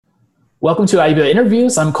Welcome to AIBA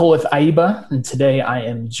Interviews. I'm Cole with AIBA, and today I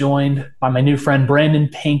am joined by my new friend Brandon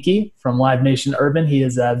Pankey from Live Nation Urban. He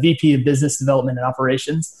is a VP of Business Development and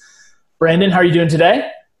Operations. Brandon, how are you doing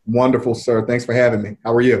today? Wonderful, sir. Thanks for having me.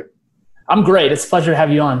 How are you? I'm great. It's a pleasure to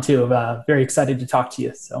have you on, too. I'm very excited to talk to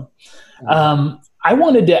you. I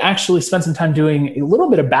wanted to actually spend some time doing a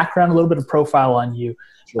little bit of background, a little bit of profile on you.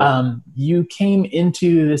 Sure. You came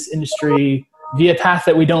into this industry via a path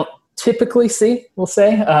that we don't typically see, we'll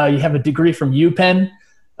say. You have a degree from UPenn,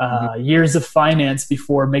 years of finance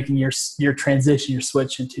before making your transition, your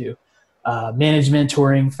switch into management,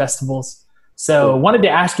 touring, festivals. So wanted to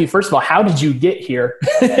ask you, first of all, how did you get here?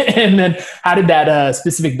 And then how did that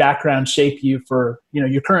specific background shape you for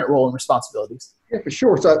your current role and responsibilities? Yeah, for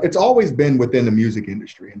sure. So it's always been within the music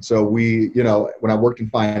industry. And so when I worked in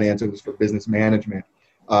finance, it was for business management.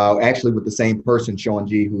 Actually with the same person, Sean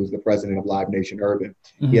G., who was the president of Live Nation Urban.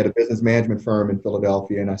 Mm-hmm. He had a business management firm in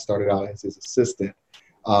Philadelphia, and I started out as his assistant.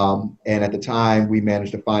 And at the time, we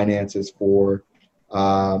managed the finances for,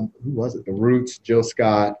 who was it? The Roots, Jill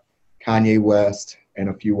Scott, Kanye West, and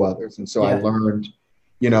a few others. And so I learned,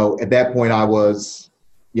 at that point I was,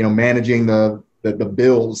 managing the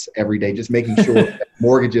bills every day, just making sure that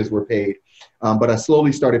mortgages were paid. But I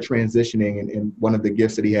slowly started transitioning, and one of the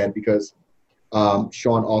gifts that he had, because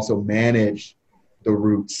Sean also managed the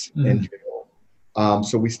Roots and Jill.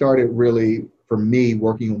 So we started really, for me,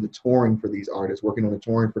 working on the touring for these artists, working on the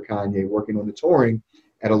touring for Kanye, working on the touring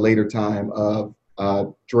at a later time of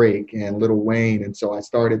Drake and Lil Wayne. And so I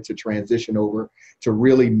started to transition over to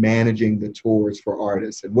really managing the tours for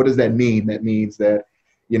artists. And what does that mean? That means that,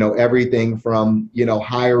 everything from,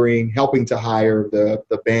 helping to hire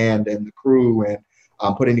the band and the crew, and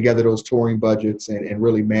putting together those touring budgets and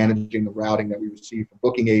really managing the routing that we receive from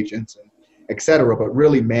booking agents and et cetera, but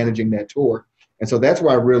really managing that tour. And so that's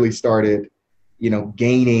where I really started,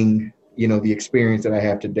 gaining, the experience that I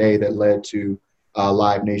have today that led to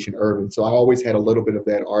Live Nation Urban. So I always had a little bit of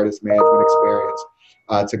that artist management experience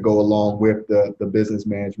to go along with the business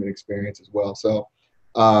management experience as well. So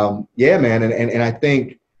man. And I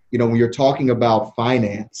think, when you're talking about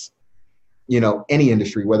finance, any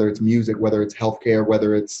industry, whether it's music, whether it's healthcare,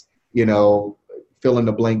 whether it's, fill in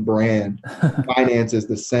the blank brand, finance is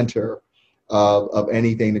the center of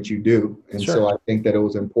anything that you do. And so I think that it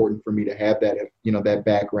was important for me to have that, that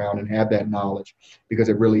background and have that knowledge, because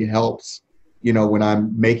it really helps, when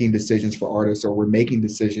I'm making decisions for artists, or we're making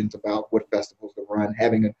decisions about what festivals to run,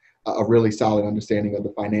 having a really solid understanding of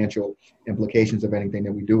the financial implications of anything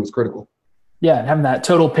that we do is critical. Yeah, having that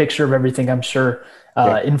total picture of everything, I'm sure,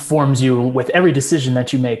 informs you with every decision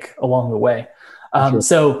that you make along the way.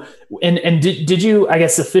 So, did you, I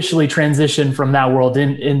guess, officially transition from that world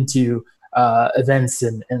into events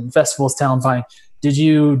and festivals, talent buying? Did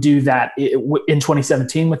you do that in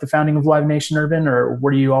 2017 with the founding of Live Nation Urban, or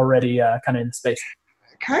were you already kind of in the space?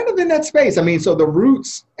 Kind of in that space. I mean, so the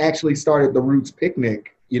Roots actually started the Roots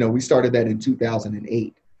Picnic. We started that in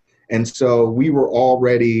 2008. And so we were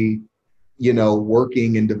already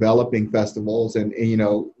working and developing festivals, and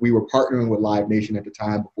we were partnering with Live Nation at the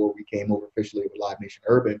time before we came over officially with Live Nation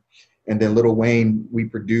Urban. And then Lil Wayne, we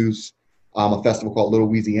produced a festival called Little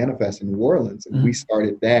Louisiana Fest in New Orleans. And we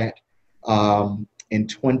started that in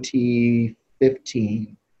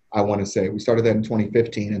 2015, I want to say. We started that in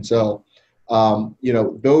 2015. And so,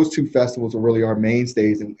 those two festivals were really our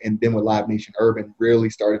mainstays. And then with Live Nation Urban, really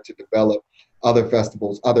started to develop other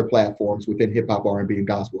festivals, other platforms within hip hop, R&B, and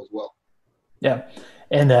gospel as well. Yeah.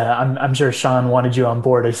 And I'm sure Sean wanted you on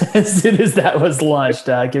board as soon as that was launched,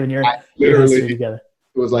 given your history together.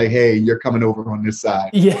 It was like, hey, you're coming over on this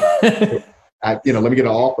side. Yeah. Let me get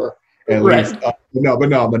an offer at least. No. It was,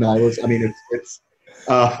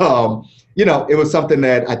 it was something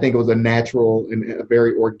that I think it was a natural and a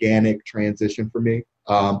very organic transition for me.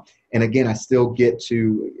 And again, I still get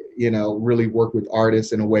to, really work with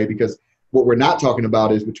artists in a way, because what we're not talking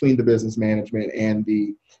about is between the business management and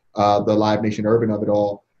the Live Nation Urban of it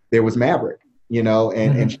all, there was Maverick,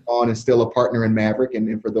 and Sean is still a partner in Maverick.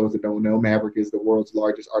 And for those that don't know, Maverick is the world's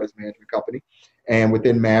largest artist management company. And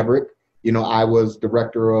within Maverick, I was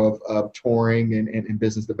director of touring and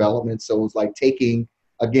business development. So it was like it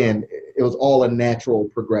was all a natural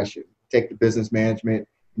progression. Take the business management.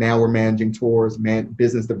 Now we're managing tours,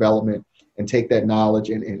 business development, and take that knowledge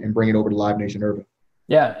and bring it over to Live Nation Urban.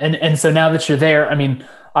 Yeah. And so now that you're there, I mean,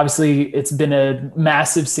 obviously it's been a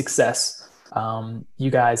massive success.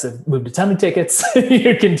 You guys have moved a ton of tickets.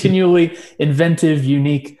 You're continually inventive,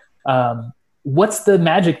 unique. What's the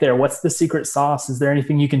magic there? What's the secret sauce? Is there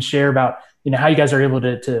anything you can share about, how you guys are able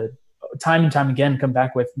to time and time again come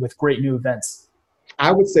back with great new events?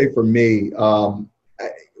 I would say for me,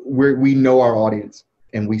 we know our audience,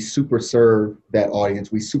 and we super serve that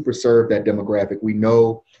audience. We super serve that demographic. We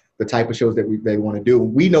know the type of shows that they want to do.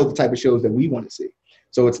 We know the type of shows that we want to see.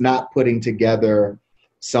 So it's not putting together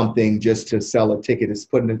something just to sell a ticket. It's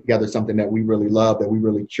putting together something that we really love, that we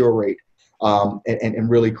really curate, and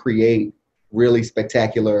really create really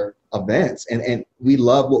spectacular events. And we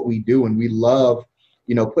love what we do, and we love,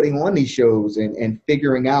 putting on these shows and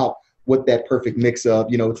figuring out what that perfect mix of,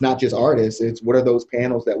 it's not just artists, it's what are those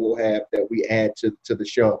panels that we'll have that we add to the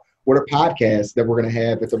show? What are podcasts that we're going to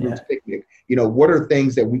have at the Roots Picnic? What are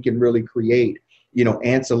things that we can really create,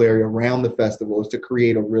 ancillary around the festivals to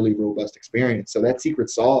create a really robust experience? So that secret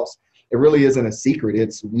sauce, it really isn't a secret.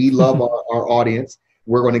 It's we love our audience.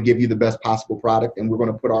 We're going to give you the best possible product, and we're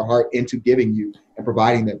going to put our heart into giving you and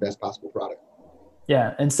providing that best possible product.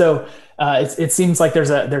 Yeah. And so it seems like there's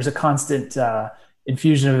a constant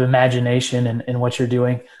infusion of imagination in what you're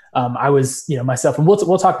doing. I was, myself, and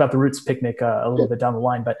we'll talk about the Roots Picnic a little bit down the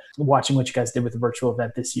line, but watching what you guys did with the virtual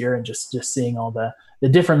event this year, and just seeing all the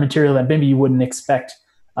different material that maybe you wouldn't expect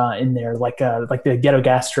in there, like the Ghetto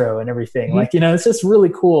Gastro and everything. Mm-hmm. It's just really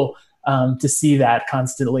cool to see that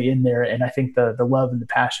constantly in there. And I think the love and the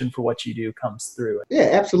passion for what you do comes through. Yeah,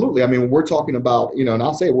 absolutely. I mean, when we're talking about, and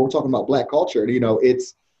I'll say we're talking about Black culture,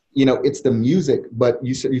 it's the music, but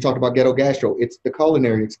you talked about Ghetto Gastro. It's the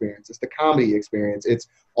culinary experience. It's the comedy experience. It's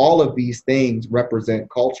all of these things represent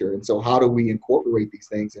culture. And so how do we incorporate these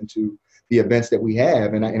things into the events that we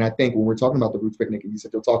have? And I think when we're talking about the Roots Picnic, and you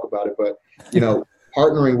said you'll talk about it, but,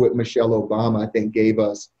 partnering with Michelle Obama, I think gave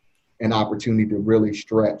us an opportunity to really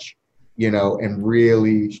stretch, and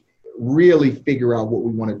really, really figure out what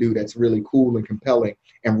we want to do that's really cool and compelling,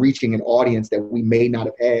 and reaching an audience that we may not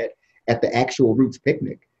have had at the actual Roots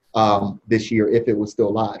Picnic this year if it was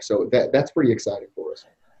still live. So that's pretty exciting for us.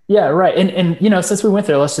 Yeah, right. And since we went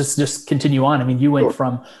there, let's just continue on. I mean, you went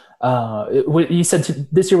from you said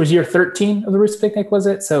this year was year 13 of the Roots Picnic, was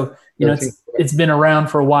it? So it's been around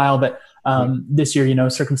for a while, but this year,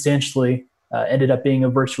 circumstantially ended up being a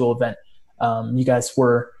virtual event. You guys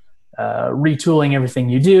were retooling everything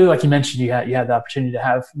you do. Like you mentioned, you had the opportunity to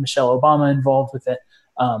have Michelle Obama involved with it.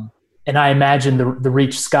 And I imagine the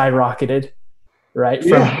reach skyrocketed, right?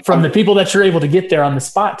 From the people that you're able to get there on the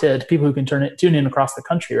spot to people who can tune in across the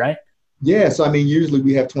country, right? Yeah. So, I mean, usually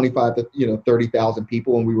we have 25 to 30,000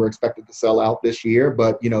 people, and we were expected to sell out this year,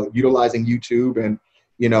 but, utilizing YouTube and,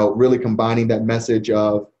 really combining that message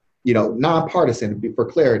of, nonpartisan for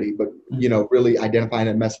clarity, but, really identifying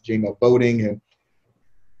that messaging of voting and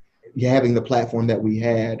having the platform that we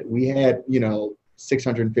had,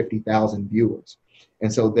 650,000 viewers.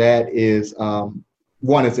 And so that is,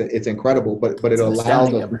 one, it's incredible, but it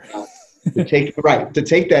allows us to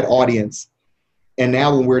take that audience. And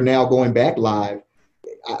now when we're now going back live,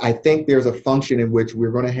 I think there's a function in which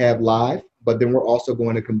we're going to have live, but then we're also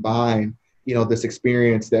going to combine, this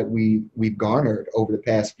experience that we've garnered over the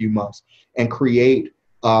past few months, and create,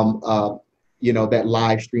 that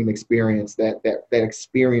live stream experience, that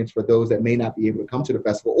experience for those that may not be able to come to the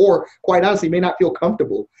festival, or quite honestly may not feel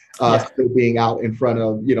comfortable still being out in front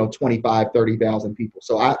of 25, 30,000 people.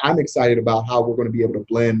 So I'm excited about how we're going to be able to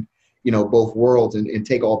blend both worlds and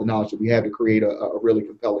take all the knowledge that we have to create a really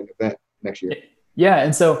compelling event next year. Yeah,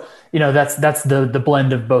 and so that's the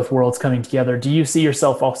blend of both worlds coming together. Do you see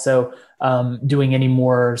yourself also doing any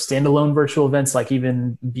more standalone virtual events, like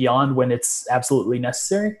even beyond when it's absolutely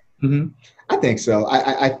necessary? Mm-hmm. I think so.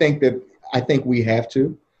 I think we have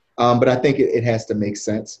to, but I think it has to make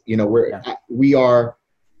sense. We are,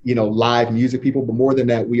 live music people, but more than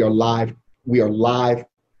that, we are live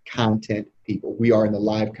content people. We are in the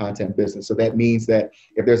live content business. So that means that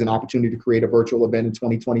if there's an opportunity to create a virtual event in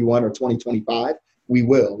 2021 or 2025, we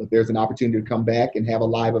will. If there's an opportunity to come back and have a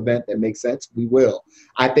live event that makes sense, we will.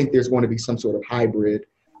 I think there's going to be some sort of hybrid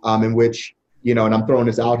in which, and I'm throwing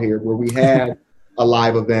this out here, where we had a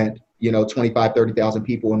live event, 25, 30,000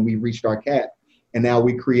 people, and we reached our cap. And now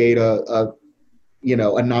we create a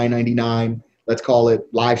 $9.99, let's call it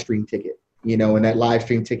live stream ticket, and that live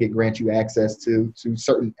stream ticket grants you access to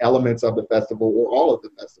certain elements of the festival or all of the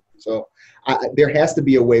festival. So there has to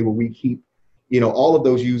be a way where we keep, all of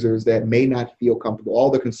those users that may not feel comfortable, all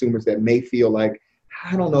the consumers that may feel like,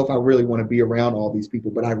 I don't know if I really want to be around all these people,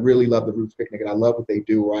 but I really love the Roots Picnic and I love what they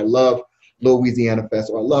do, or I love Louisiana Fest,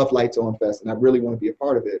 or I love Lights On Fest, and I really want to be a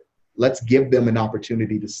part of it. Let's give them an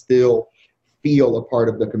opportunity to still feel a part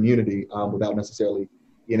of the community without necessarily,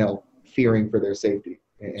 fearing for their safety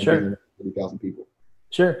and sure. 30,000 people.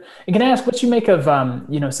 Sure. And can I ask what you make of,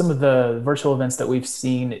 some of the virtual events that we've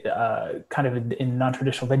seen kind of in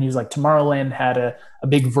non-traditional venues? Like Tomorrowland had a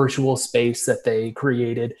big virtual space that they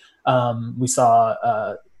created. We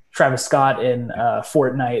saw Travis Scott in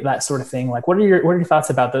Fortnite, that sort of thing. Like, what are your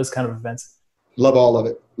thoughts about those kind of events? Love all of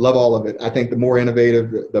it. Love all of it. I think the more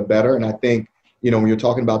innovative, the better. And I think, when you're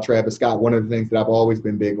talking about Travis Scott, one of the things that I've always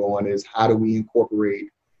been big on is how do we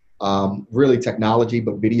incorporate really technology,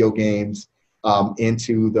 but video games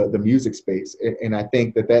into the music space. And I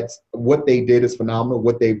think that's what they did is phenomenal.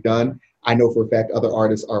 What they've done, I know for a fact other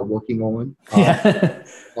artists are working on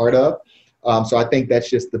part of. So I think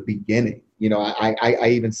that's just the beginning. I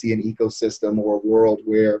even see an ecosystem or a world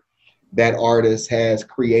where that artist has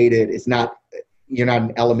created, you're not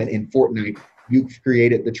an element in Fortnite. You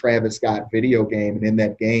created the Travis Scott video game, and in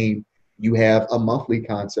that game, you have a monthly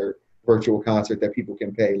virtual concert that people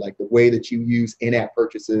can pay. Like the way that you use in-app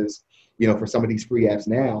purchases, for some of these free apps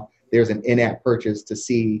now, there's an in-app purchase to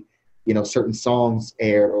see, certain songs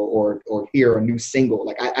aired or hear a new single.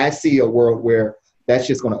 Like I see a world where that's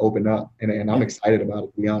just going to open up, and I'm excited about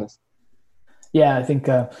it, to be honest. Yeah, I think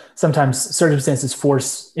sometimes circumstances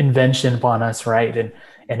force invention upon us, right? And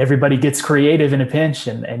everybody gets creative in a pinch,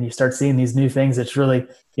 and you start seeing these new things. It's really,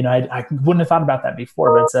 I wouldn't have thought about that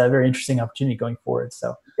before, but it's a very interesting opportunity going forward.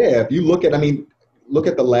 So yeah, if you look at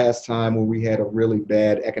the last time when we had a really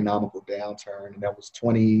bad economical downturn, and that was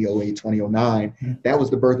 2008, 2009. Mm-hmm. That was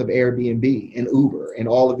the birth of Airbnb and Uber and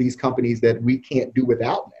all of these companies that we can't do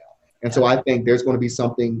without now. And so I think there's going to be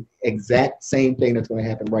something exact same thing that's going to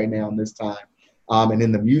happen right now in this time. And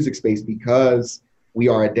in the music space, because we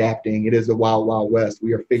are adapting, it is the wild, wild west.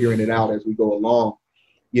 We are figuring it out as we go along.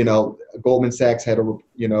 Goldman Sachs had a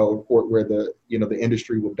report where the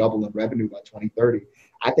industry will double in revenue by 2030.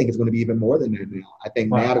 I think it's going to be even more than that now. I think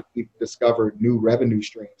now that we've discovered new revenue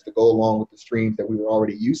streams to go along with the streams that we were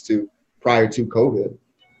already used to prior to COVID,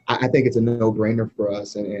 I think it's a no-brainer for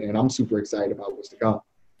us, and I'm super excited about what's to come.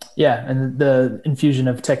 Yeah, and the infusion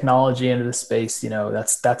of technology into the space,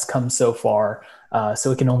 that's come so far.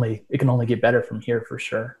 So it can only get better from here for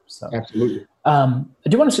sure. So absolutely. I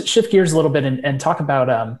do want to shift gears a little bit and talk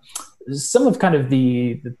about some of kind of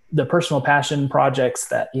the personal passion projects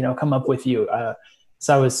that come up with you.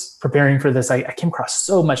 So I was preparing for this. I came across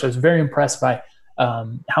so much. I was very impressed by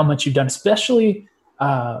how much you've done, especially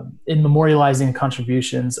in memorializing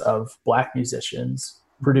contributions of Black musicians,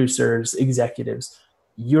 producers, executives.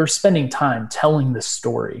 You're spending time telling the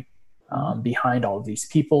story behind all of these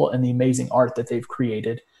people and the amazing art that they've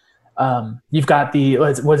created. You've got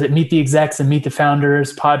was it Meet the Execs and Meet the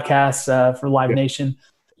Founders podcast for Live Nation.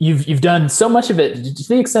 You've done so much of it to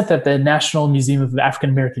the extent that the National Museum of African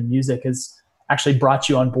American Music has actually brought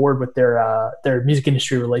you on board with their music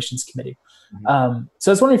industry relations committee. Mm-hmm.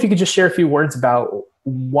 So I was wondering if you could just share a few words about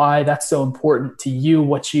why that's so important to you,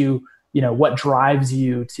 what drives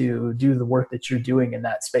you to do the work that you're doing in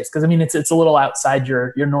that space? Because it's a little outside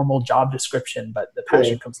your normal job description, but the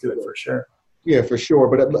passion comes through it for sure. Yeah, for sure.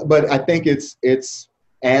 But I think it's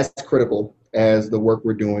as critical as the work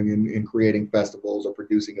we're doing in creating festivals or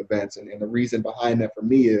producing events. And the reason behind that for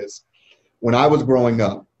me is when I was growing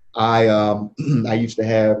up, I used to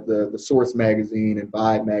have the Source magazine and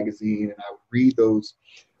Vibe magazine, and I would read those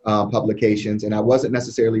publications, and I wasn't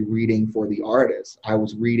necessarily reading for the artist. I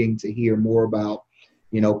was reading to hear more about,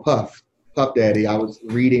 Puff Daddy. I was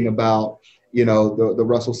reading about, the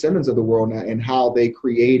Russell Simmons of the world and how they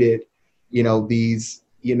created, these,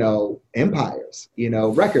 empires,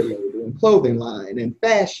 record label and clothing line and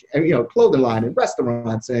fashion, clothing line and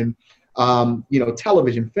restaurants and,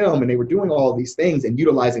 television, film, and they were doing all of these things and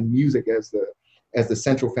utilizing music as the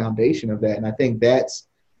central foundation of that. And I think that's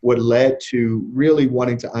what led to really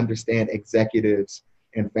wanting to understand executives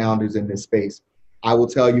and founders in this space. I will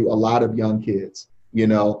tell you, a lot of young kids,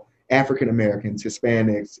 African Americans,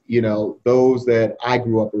 Hispanics, those that I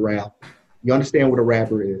grew up around, you understand what a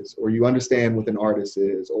rapper is, or you understand what an artist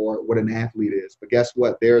is, or what an athlete is. But guess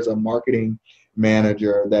what? There's a marketing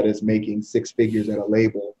manager that is making six figures at a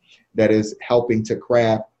label that is helping to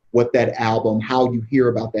craft what that album, how you hear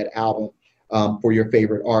about that album for your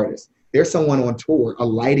favorite artist. There's someone on tour, a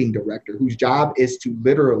lighting director, whose job is to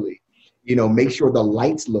literally, make sure the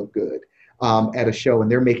lights look good at a show,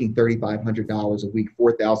 and they're making $3,500 a week,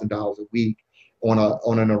 $4,000 a week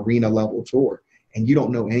on an arena level tour, and you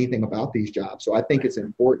don't know anything about these jobs. So I think it's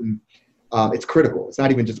important. It's critical. It's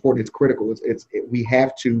not even just important. It's critical. We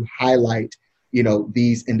have to highlight,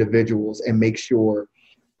 these individuals and make sure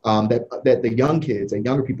that the young kids and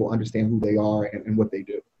younger people understand who they are and what they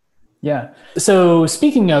do. Yeah. So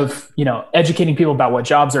speaking of, educating people about what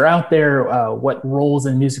jobs are out there, what roles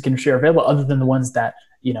in the music industry are available other than the ones that,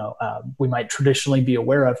 we might traditionally be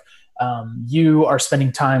aware of, you are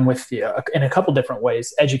spending time with, in a couple different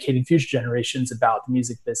ways, educating future generations about the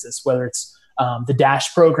music business, whether it's the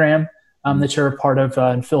DASH program, that you're a part of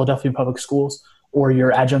in Philadelphia Public Schools, or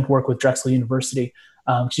your adjunct work with Drexel University.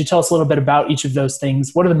 Could you tell us a little bit about each of those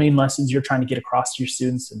things? What are the main lessons you're trying to get across to your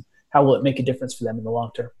students, and how will it make a difference for them in the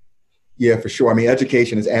long term? Yeah, for sure. I mean,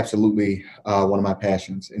 education is absolutely one of my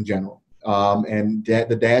passions in general. And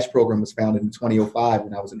the DASH program was founded in 2005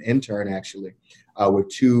 when I was an intern, actually, with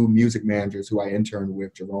two music managers who I interned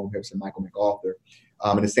with, Jerome Hips and Michael McArthur.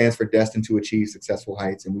 And it stands for Destined to Achieve Successful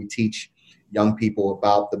Heights. And we teach young people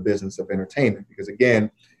about the business of entertainment, because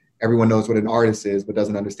again, everyone knows what an artist is, but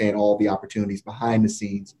doesn't understand all the opportunities behind the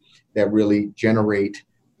scenes that really generate,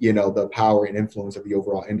 the power and influence of the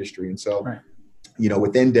overall industry. And so, right.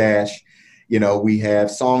 Within DASH, we have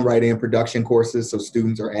songwriting and production courses. So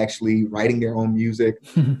students are actually writing their own music,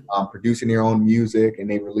 producing their own music, and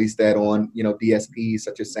they release that on, DSPs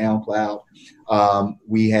such as SoundCloud.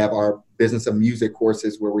 We have our business of music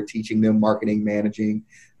courses where we're teaching them marketing, managing,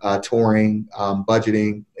 touring,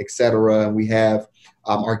 budgeting, etc. And we have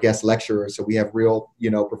our guest lecturers. So we have real,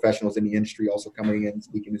 professionals in the industry also coming in and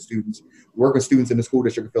speaking to students. We work with students in the school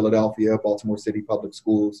district of Philadelphia, Baltimore City Public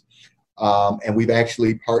Schools. And we've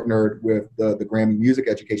actually partnered with the Grammy Music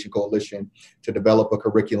Education Coalition to develop a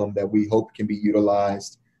curriculum that we hope can be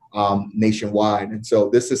utilized nationwide. And so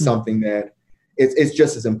this is something that it's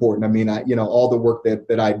just as important. I mean, all the work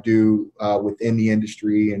that I do within the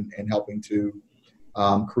industry and helping to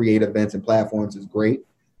create events and platforms is great.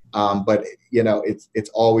 But, it's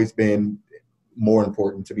always been more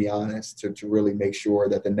important, to be honest, to really make sure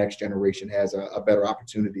that the next generation has a better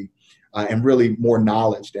opportunity and really more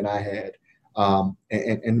knowledge than I had,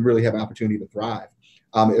 and really have an opportunity to thrive.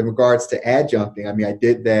 In regards to adjuncting, I mean, I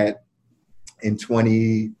did that in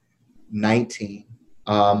 2019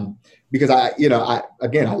 because I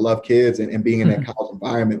love kids, and being in that college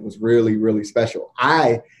environment was really, really special.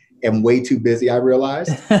 I am way too busy, I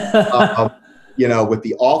realized, with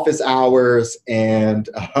the office hours and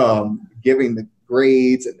giving the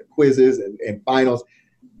grades and the quizzes and finals.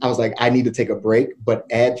 I was like, I need to take a break, but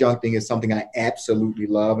adjuncting is something I absolutely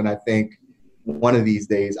love. And I think one of these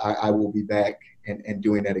days I will be back and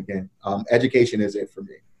doing that again. Education is it for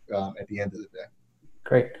me at the end of the day.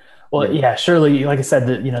 Great. Well, yeah, surely, like I said,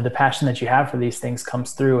 the passion that you have for these things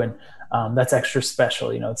comes through, and that's extra special.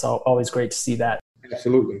 It's always great to see that.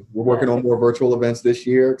 Absolutely. We're working on more virtual events this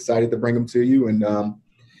year. Excited to bring them to you. And,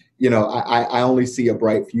 I only see a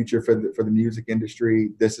bright future for the music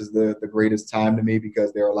industry. This is the greatest time to me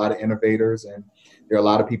because there are a lot of innovators and there are a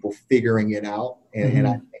lot of people figuring it out. And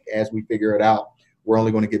I think as we figure it out, we're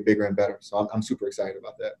only going to get bigger and better. So I'm super excited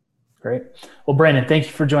about that. Great. Well, Brandon, thank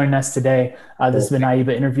you for joining us today. This has been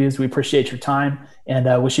AIBA Interviews. We appreciate your time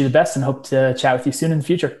and wish you the best and hope to chat with you soon in the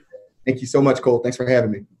future. Thank you so much, Cole. Thanks for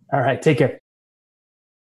having me. All right. Take care.